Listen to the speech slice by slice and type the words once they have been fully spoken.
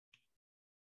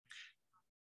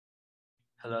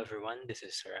Hello everyone, this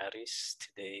is Sir Aris.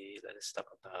 Today let us talk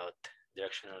about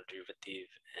directional derivative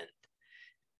and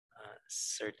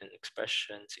certain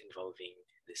expressions involving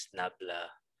this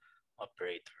nabla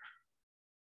operator.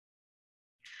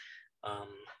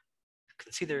 Um,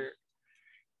 Consider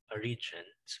a region.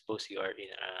 Suppose you are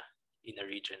in a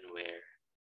region where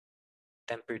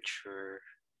temperature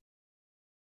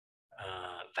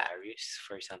varies.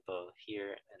 For example,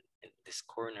 here in this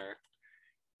corner,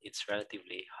 it's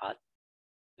relatively hot.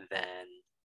 Then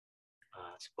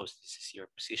suppose this is your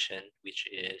position, which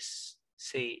is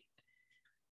say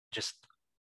just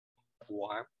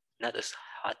warm, not as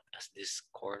hot as this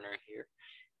corner here,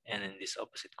 and in this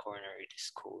opposite corner it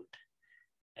is cold.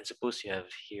 And suppose you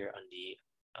have here on the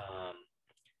um,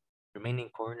 remaining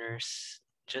corners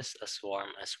just as warm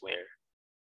as where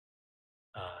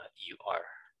you are.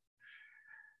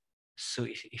 So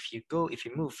if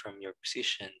you move from your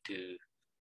position to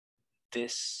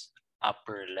this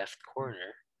upper left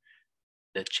corner,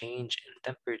 the change in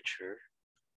temperature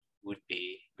would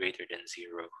be greater than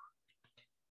 0.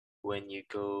 When you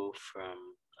go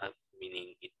from up,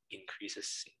 meaning it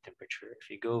increases in temperature,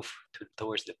 if you go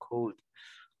towards the cold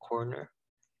corner,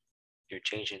 your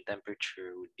change in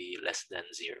temperature would be less than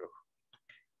 0.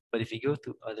 But if you go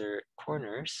to other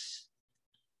corners,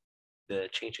 the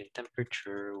change in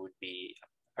temperature would be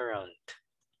around,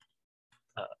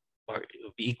 or it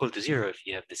would be equal to 0 if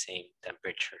you have the same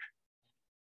temperature.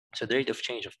 So the rate of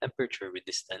change of temperature with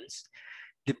distance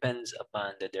depends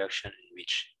upon the direction in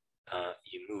which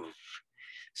you move.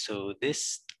 So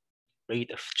this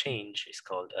rate of change is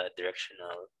called a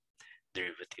directional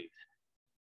derivative.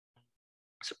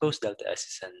 Suppose delta S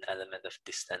is an element of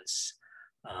distance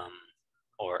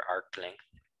or arc length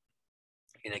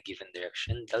in a given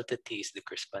direction. Delta T is the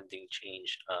corresponding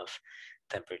change of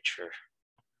temperature.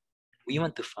 We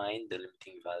want to find the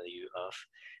limiting value of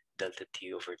delta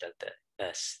T over delta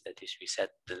S. That is,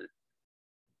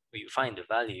 we find the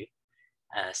value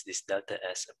as this delta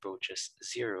S approaches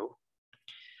 0,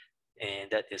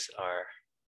 and that is our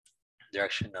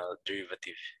directional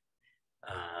derivative,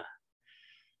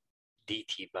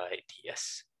 dt by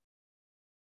ds.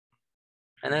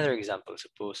 Another example,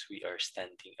 suppose we are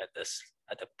standing at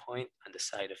a point on the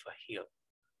side of a hill.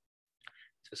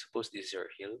 So suppose this is your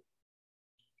hill.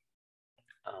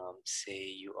 Say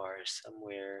you are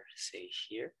somewhere, say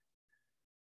here,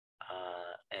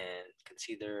 and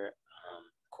consider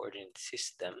coordinate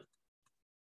system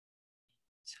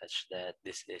such that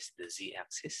this is the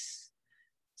z-axis.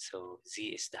 So z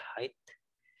is the height.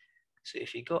 So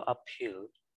if you go uphill,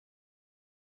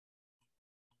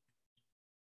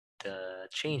 the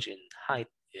change in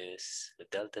height is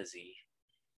delta z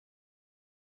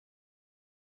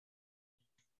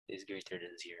is greater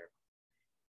than 0.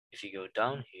 If you go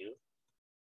downhill,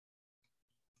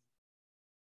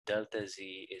 delta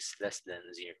z is less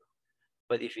than 0.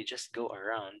 But if you just go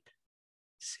around,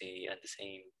 say at the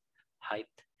same height,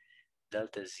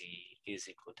 delta z is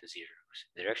equal to 0. So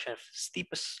the direction of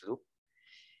steepest slope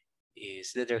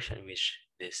is the direction in which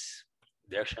this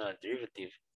directional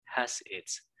derivative has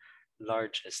its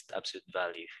largest absolute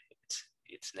value.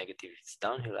 It's negative, it's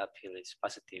downhill, uphill, it's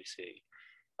positive. So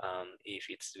if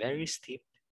it's very steep,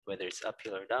 whether it's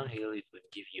uphill or downhill, it would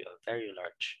give you a very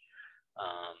large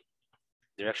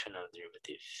directional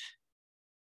derivative.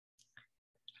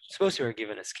 Suppose you are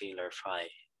given a scalar phi.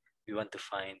 We want to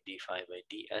find d phi by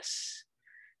ds.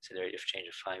 So the rate of change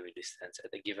of phi with distance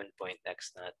at a given point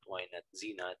x naught, y naught,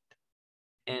 z naught,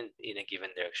 and in a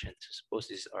given direction. So suppose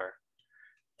these are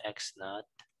x naught,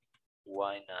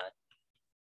 y naught,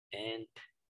 and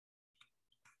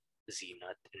z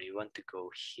naught, and we want to go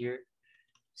here.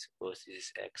 Suppose this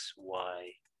is x,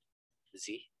 y,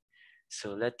 z.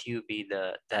 So let u be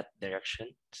that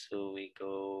direction. So we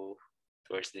go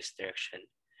towards this direction.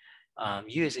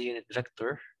 U is a unit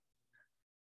vector,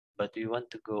 but we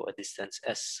want to go a distance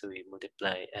s, so we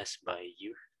multiply s by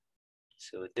u.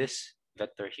 So this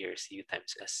vector here is u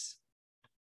times s.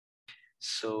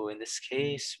 So in this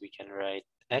case, we can write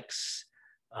x,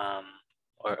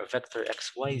 or a vector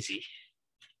xyz,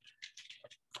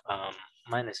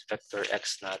 minus vector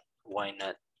x naught, y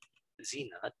naught, z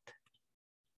naught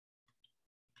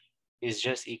is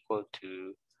just equal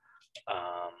to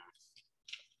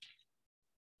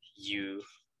u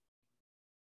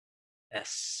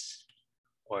s,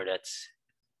 or that's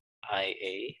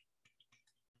ia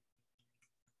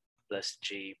plus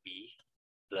jb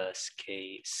plus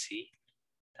kc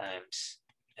times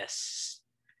s.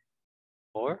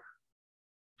 Or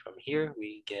from here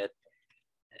we get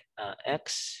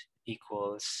x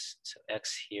equals, so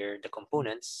x here, the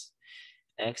components,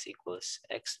 x equals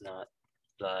x naught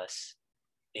plus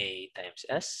a times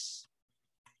s,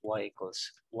 y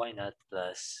equals y naught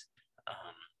plus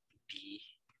b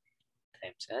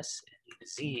times s, and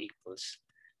z equals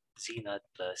z naught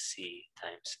plus c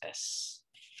times s.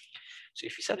 So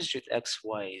if you substitute x,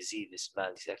 y, z, this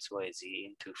values x, y, z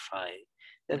into phi,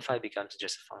 then phi becomes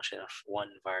just a function of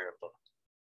one variable.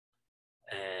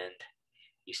 And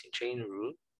using chain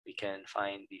rule, we can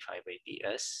find d phi by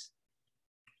ds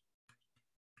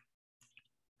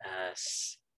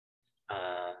as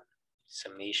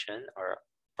summation or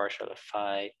partial of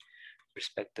phi with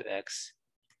respect to x,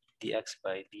 dx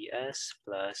by ds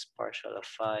plus partial of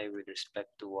phi with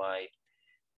respect to y,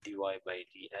 dy by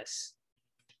ds,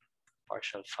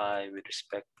 partial phi with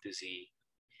respect to z,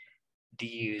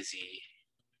 duz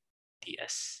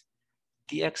ds.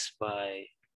 Dx by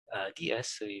ds,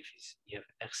 so if you have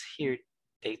x here,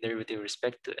 take derivative with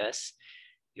respect to s,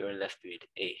 you're left with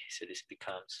a. So this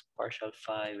becomes partial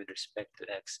phi with respect to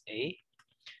x, a.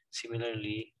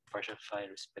 Similarly, partial phi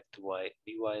with respect to y,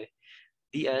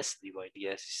 dy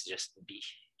ds is just b.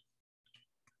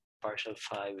 Partial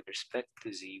phi with respect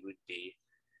to z would be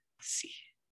c.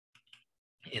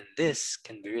 And this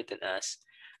can be written as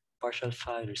partial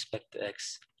phi with respect to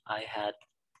x, I hat,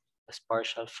 plus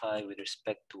partial phi with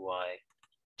respect to y,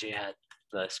 j hat,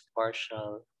 plus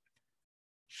partial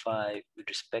phi with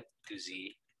respect to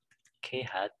z, k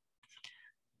hat,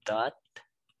 dot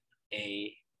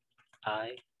a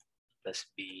I plus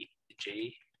b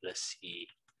j plus c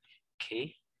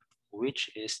k, which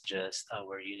is just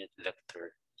our unit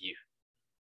vector u.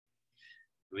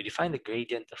 We define the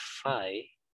gradient of phi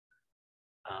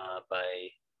by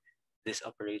this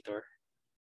operator.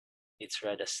 It's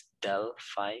read as del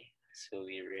phi, so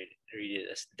we read it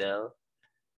as del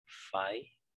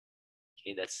phi.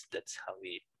 Okay, that's how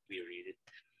we read it.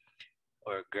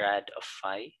 Or grad of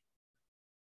phi,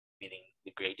 meaning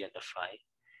the gradient of phi,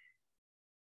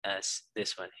 as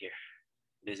this one here.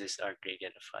 This is our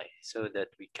gradient of phi, so that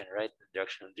we can write the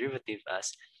directional derivative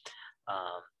as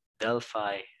del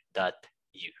phi dot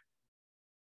u.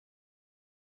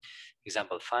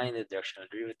 Example, find the directional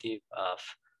derivative of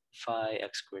phi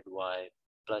x squared y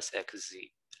plus xz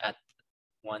at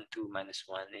 1, 2, minus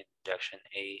 1 in direction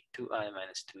a, 2i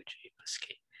minus 2j plus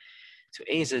k. So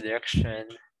a is the direction,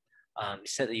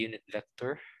 is set a unit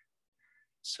vector.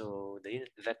 So the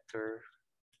unit vector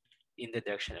in the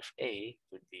direction of a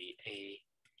would be a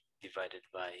divided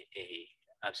by a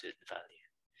absolute value.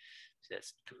 So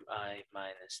that's 2i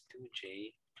minus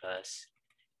 2j plus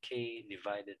k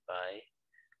divided by,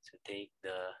 so take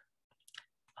the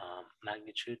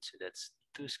magnitude, so that's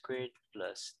 2 squared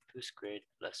plus 2 squared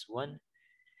plus 1,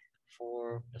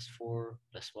 4 plus 4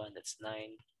 plus 1, that's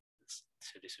 9.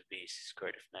 So this would be square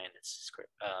root of 9, that's square,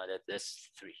 that's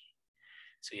 3.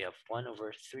 So you have 1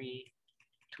 over 3,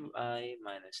 2i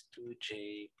minus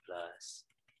 2j plus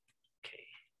k.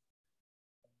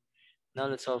 Now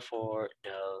let's solve for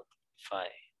del phi.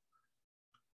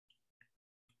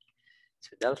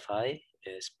 So del phi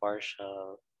is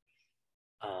partial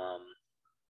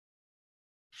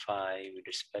phi with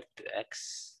respect to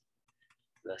x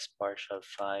plus partial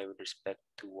phi with respect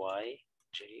to y,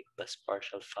 j, plus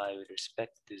partial phi with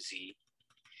respect to z,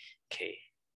 k.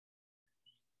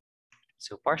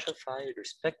 So partial phi with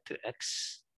respect to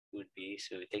x would be,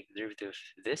 so we take the derivative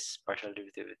of this, partial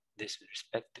derivative of this with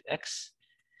respect to x.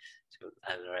 So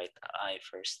I'll write I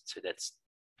first, so that's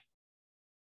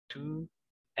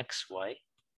 2xy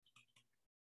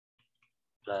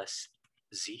plus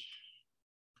z.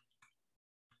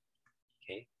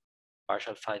 Okay,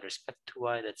 partial phi with respect to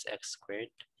y, that's x squared.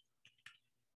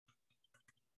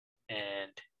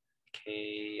 And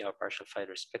k, our partial phi with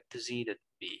respect to z, that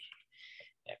would be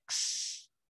x.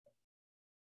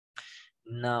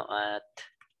 Now at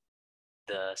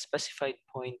the specified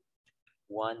point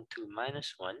 1, 2,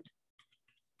 minus 1,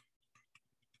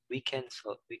 we can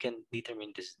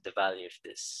determine the value of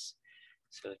this.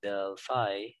 So del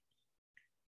phi,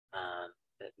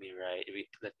 let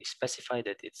me specify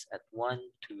that it's at 1,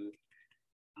 2,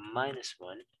 minus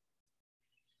 1.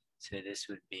 So this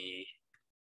would be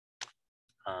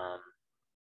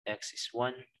x is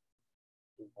 1,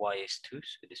 y is 2,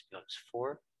 so this becomes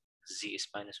 4, z is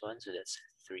minus 1, so that's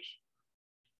 3,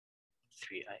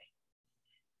 3i.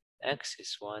 X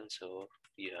is 1, so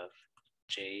you have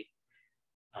j.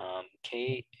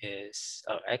 K is,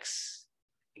 x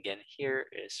again here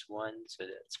is 1, so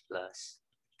that's plus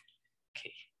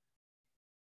k.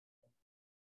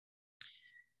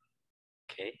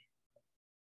 Okay,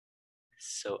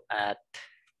 so at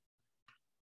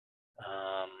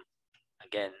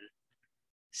again,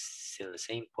 still the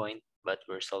same point, but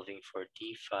we're solving for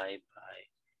d phi by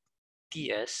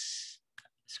ds.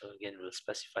 So again, we'll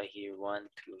specify here 1,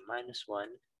 2, minus 1.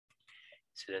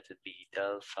 So that would be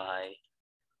del phi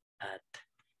at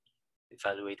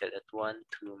evaluated at 1,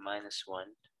 2, minus 1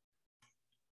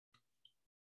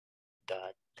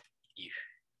 dot u.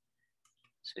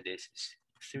 So this is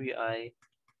 3i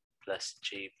plus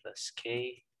j plus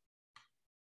k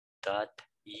dot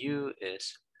u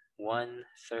is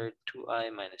 1/3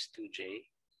 2i minus 2j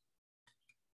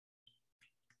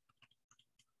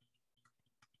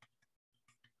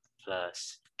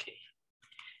plus k.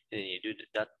 And then you do the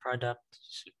dot product,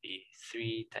 this would be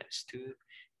 3 times 2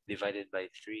 divided by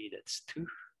 3, that's 2.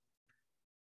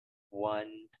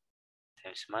 1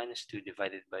 times minus 2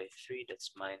 divided by 3,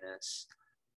 that's minus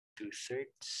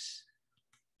 2/3.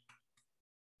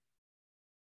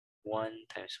 1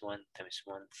 times 1 times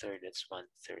 1/3, that's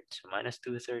 1/3. So minus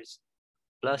 2/3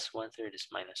 plus 1/3 is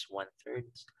minus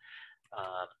 1/3.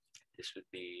 This would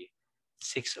be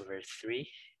 6 over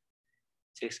 3.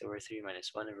 6 over 3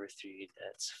 minus 1 over 3,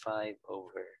 that's 5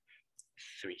 over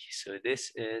 3. So this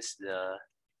is the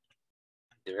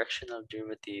directional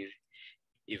derivative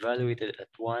evaluated at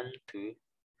 1 to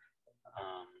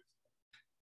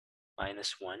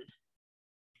minus 1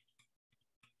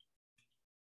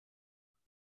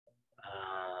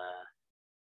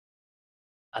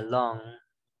 along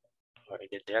or in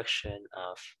the direction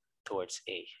of towards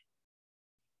A.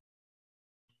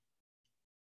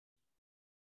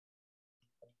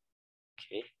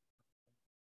 Okay.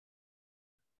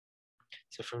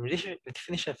 So from the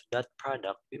definition of dot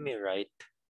product, we may write,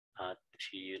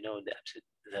 if you know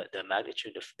the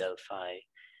magnitude of del phi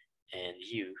and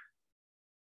u,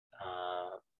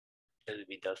 it will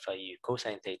be del phi u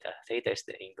cosine theta. Theta is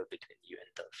the angle between u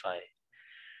and del phi.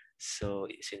 So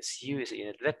since u is a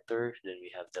unit vector, then we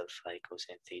have del phi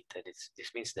cosine theta.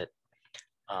 This means that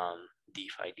d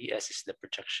phi ds is the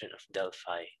projection of del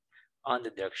phi on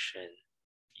the direction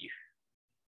u.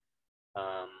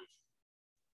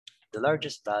 The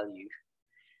largest value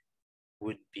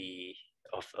would be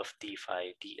of d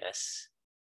phi ds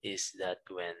is that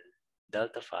when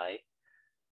delta phi,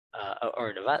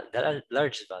 or the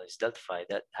largest value is delta phi,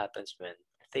 that happens when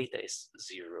theta is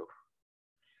 0.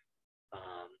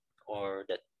 Or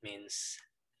that means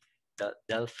that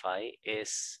del phi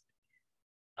is,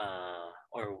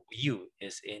 or u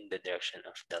is in the direction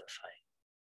of del phi.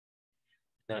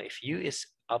 Now, if u is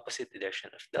opposite the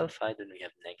direction of del phi, then we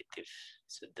have negative.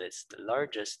 So that's the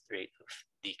largest rate of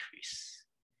decrease.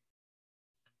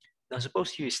 Now,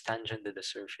 suppose u is tangent to the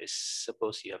surface.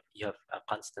 Suppose you have a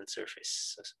constant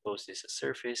surface. So suppose this is a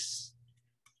surface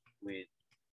with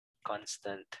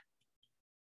constant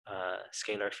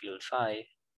scalar field phi.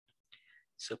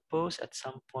 Suppose at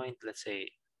some point, let's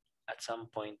say at some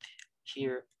point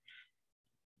here,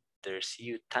 there's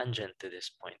u tangent to this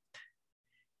point.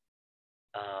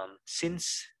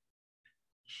 Since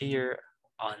here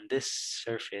on this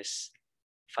surface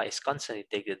phi is constant, you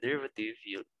take the derivative,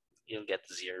 you'll get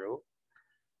 0.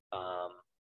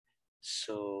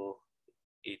 So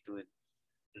it would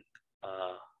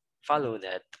follow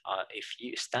that if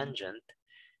u is tangent,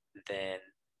 then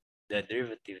the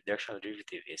directional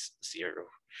derivative is 0.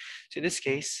 So in this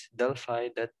case, del phi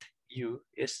that u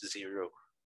is 0.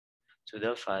 So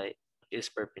del phi is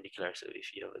perpendicular. So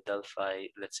if you have a del phi,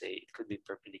 let's say it could be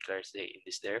perpendicular, say in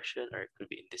this direction, or it could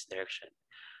be in this direction.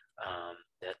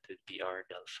 That would be our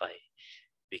del phi.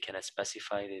 We cannot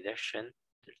specify the direction.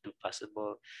 There are 2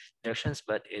 possible directions,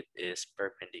 but it is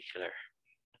perpendicular.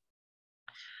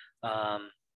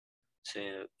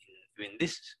 So when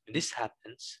this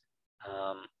happens,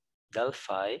 del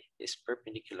phi is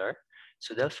perpendicular.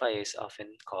 So del phi is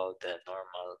often called the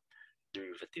normal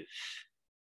derivative.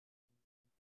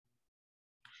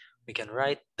 We can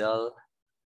write del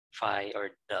phi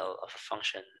or del of a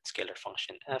function, scalar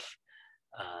function f,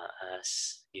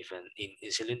 as given in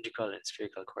cylindrical and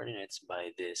spherical coordinates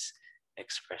by these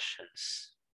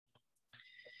expressions.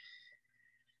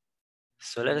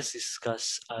 So let us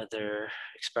discuss other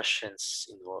expressions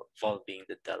involving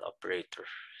the del operator.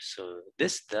 So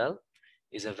this del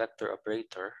is a vector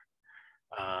operator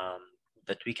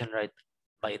that we can write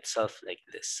by itself like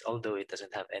this. Although it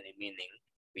doesn't have any meaning,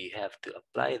 we have to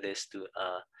apply this to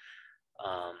a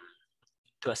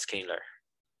scalar.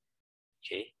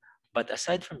 Okay. But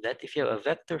aside from that, if you have a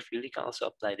vector field, you can also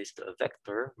apply this to a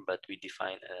vector, but we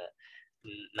define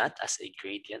not as a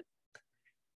gradient,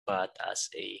 but as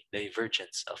a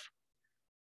divergence of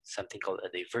something called a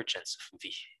divergence of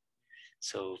V.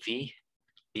 So V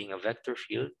being a vector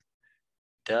field,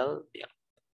 del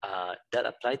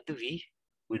applied to V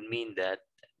would mean that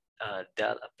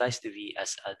del applies to V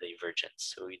as a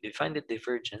divergence. So we define the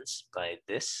divergence by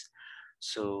this.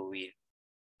 So we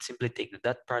simply take the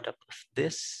dot product of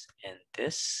this and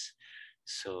this.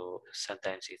 So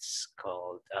sometimes it's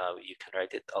called, you can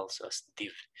write it also as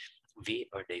div v,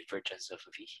 or divergence of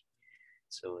v.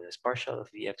 So there's partial of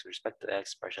vx with respect to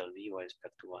x, partial vy with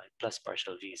respect to y, plus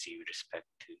partial vz with respect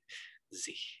to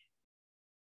z.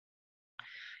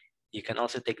 You can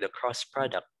also take the cross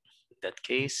product. In that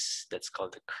case, that's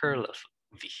called the curl of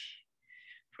v.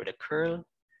 For the curl,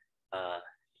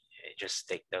 just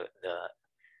take the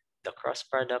cross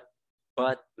product,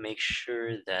 but make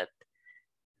sure that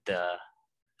the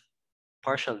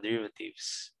partial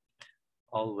derivatives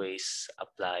always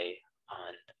apply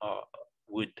on, or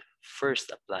would first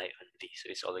apply on v. So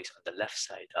it's always on the left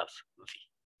side of v.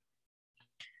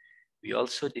 We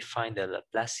also define the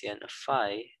Laplacian of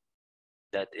phi.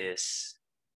 That is,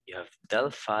 you have del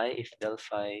phi. If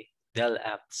del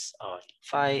acts on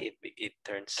phi, it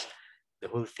turns the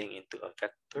whole thing into a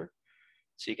vector.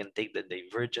 So you can take the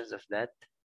divergence of that,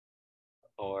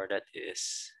 or that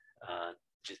is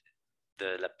just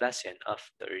the Laplacian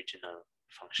of the original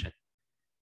function.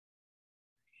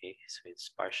 Okay, so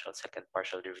it's second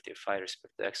partial derivative phi with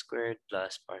respect to x squared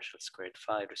plus partial squared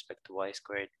phi with respect to y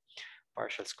squared,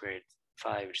 partial squared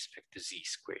phi with respect to z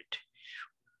squared.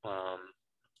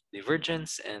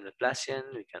 Divergence and Laplacian,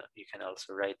 you can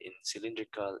also write in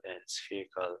cylindrical and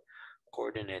spherical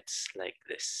coordinates like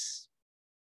this.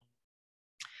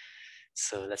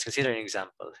 So let's consider an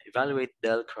example. Evaluate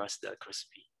del cross v.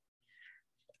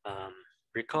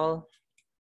 Recall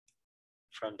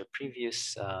from the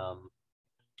previous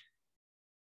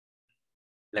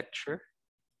lecture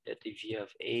that if you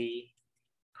have A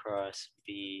cross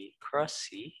B cross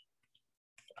C,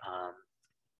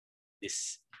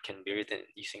 this can be written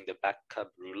using the back cub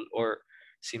rule, or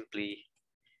simply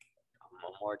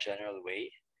a more general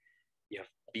way. You have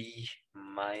B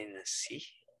minus C.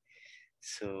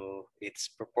 So this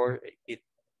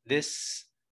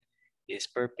is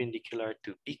perpendicular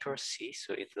to B cross C,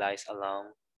 so it lies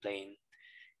along plane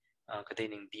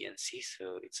containing B and C,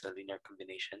 so it's a linear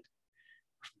combination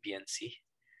of B and C.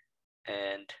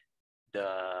 And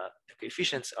the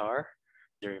coefficients are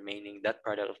the remaining dot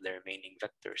product of the remaining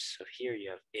vectors. So here you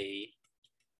have A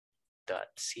dot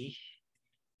C,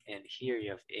 and here you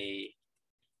have A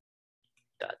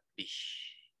dot B.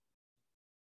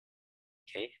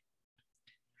 Okay.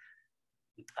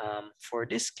 For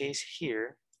this case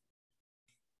here,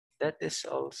 that is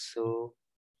also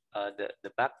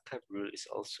the back cub rule is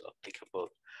also applicable.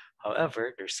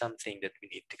 However, there's something that we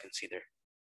need to consider.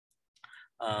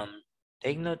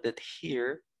 Take note that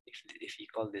here, if you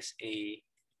call this A,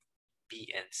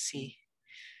 B, and C,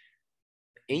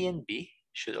 A and B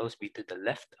should always be to the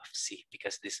left of C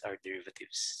because these are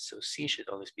derivatives. So C should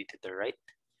always be to the right.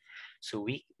 So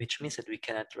which means that we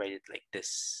cannot write it like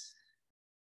this.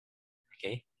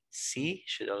 Okay, C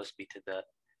should always be to the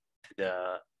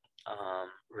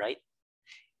right.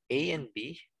 A and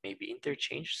B may be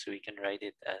interchanged, so we can write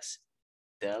it as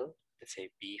del, let's say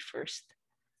B first,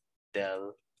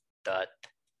 del dot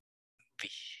V,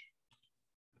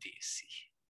 VC.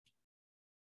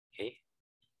 Okay,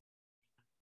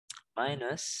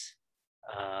 minus,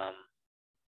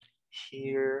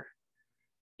 here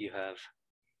you have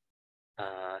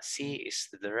C is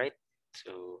to the right,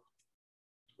 so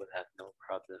we'll have no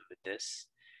problem with this.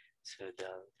 So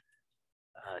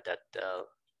that del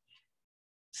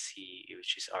C,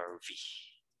 which is our V.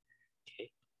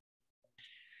 Okay.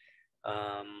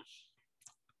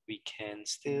 We can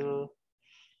still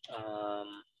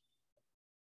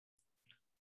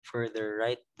further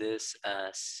write this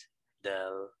as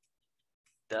del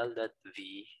dot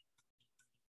V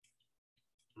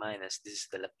minus, this is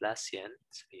the Laplacian,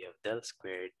 so you have del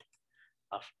squared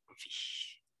of V.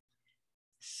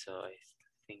 So I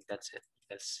think that's it.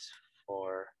 That's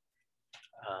for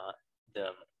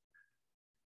the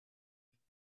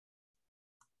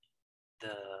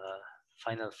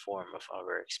final form of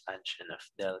our expansion of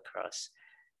del cross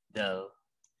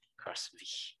V.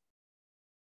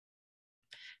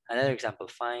 Another example,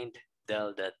 find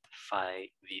del dot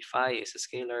phi v. Phi is a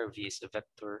scalar, v is a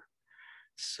vector.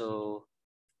 So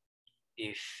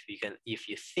if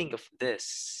you think of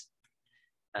this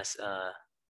as a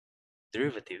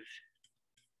derivative,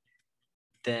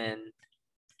 then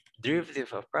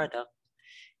derivative of product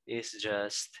is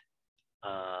just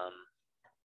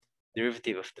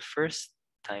derivative of the first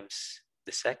times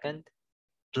the second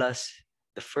plus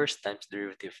the first times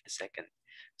derivative of the second.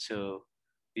 So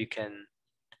you can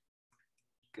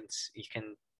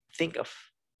think of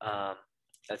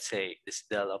let's say this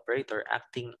del operator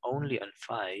acting only on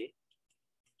phi,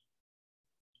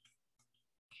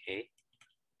 okay,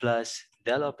 plus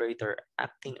del operator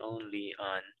acting only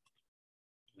on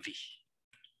V.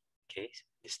 Okay,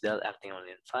 this del acting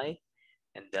only on phi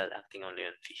and del acting only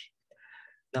on V.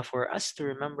 Now for us to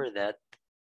remember that,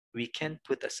 we can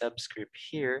put a subscript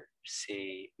here.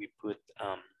 Say we put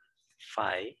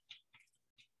phi,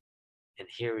 and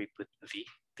here we put V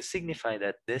to signify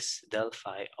that this del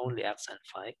phi only acts on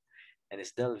phi and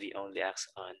this del V only acts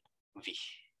on V.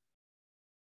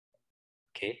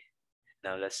 Okay,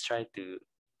 now let's try to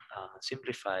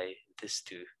simplify this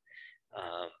to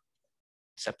um,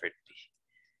 separately.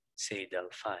 Say del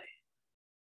phi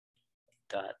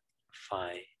dot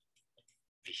phi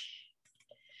V.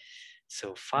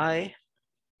 So phi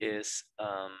is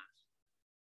a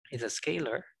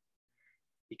scalar.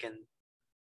 You can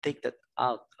take that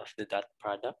out of the dot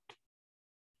product.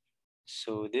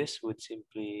 So this would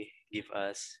simply give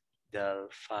us del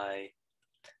phi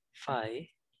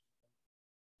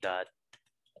dot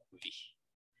V.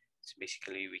 So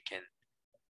basically we can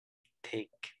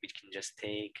just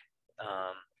take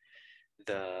um,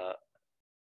 the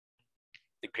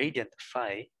gradient of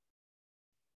phi,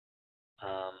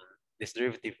 um, this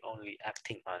derivative only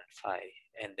acting on phi,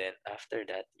 and then after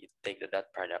that you take the dot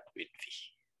product with V.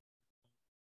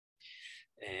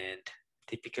 And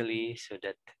typically, so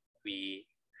that we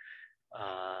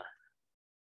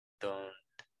don't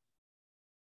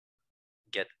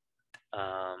get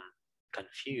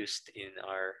confused in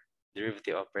our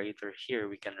derivative operator here,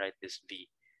 we can write this V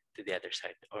to the other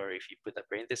side. Or if you put a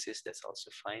parenthesis, that's also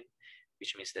fine,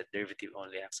 which means that derivative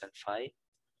only acts on phi.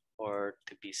 Or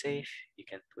to be safe, you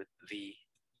can put V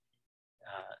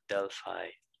del phi.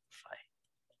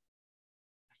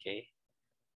 Okay,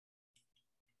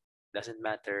 doesn't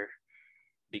matter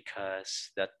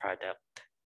because that product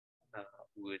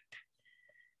would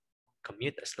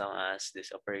commute as long as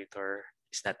this operator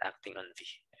is not acting on V,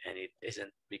 and it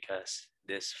isn't because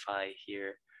this phi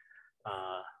here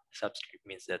subscript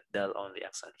means that del only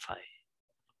acts on phi.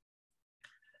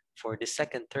 For the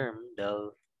second term,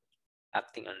 del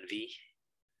acting on V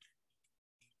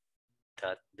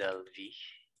dot del V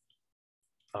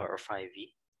or phi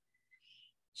V.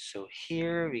 So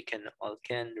here we can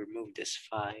remove this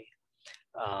phi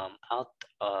out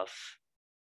of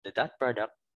the dot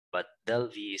product, but del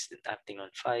V is acting on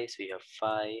phi, so you have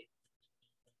phi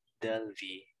del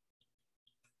V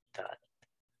dot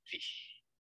V.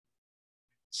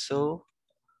 So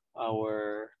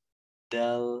our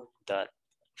del dot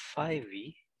phi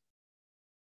V,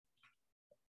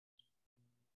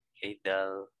 okay,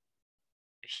 del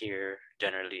here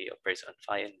generally operates on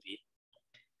phi and V,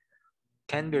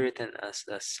 can be written as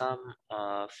the sum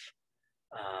of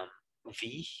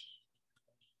V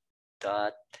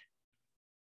dot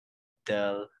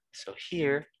del. So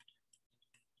here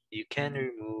you can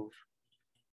remove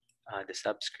the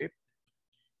subscript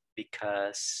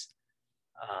because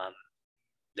um,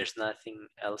 there's nothing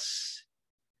else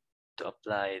to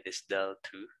apply this del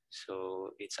to. So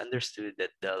it's understood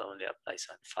that del only applies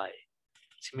on phi.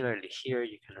 Similarly here,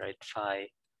 you can write phi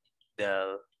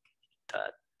del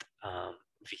dot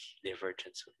V,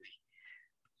 divergence of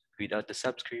V, without the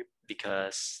subscript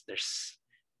because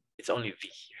it's only V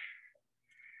here.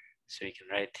 So you can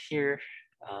write here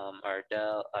our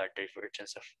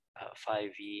divergence of phi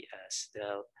V as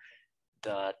del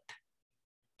dot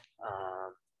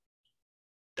um,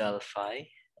 del phi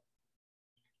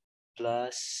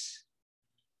plus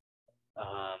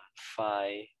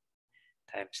phi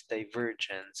times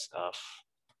divergence of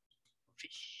V.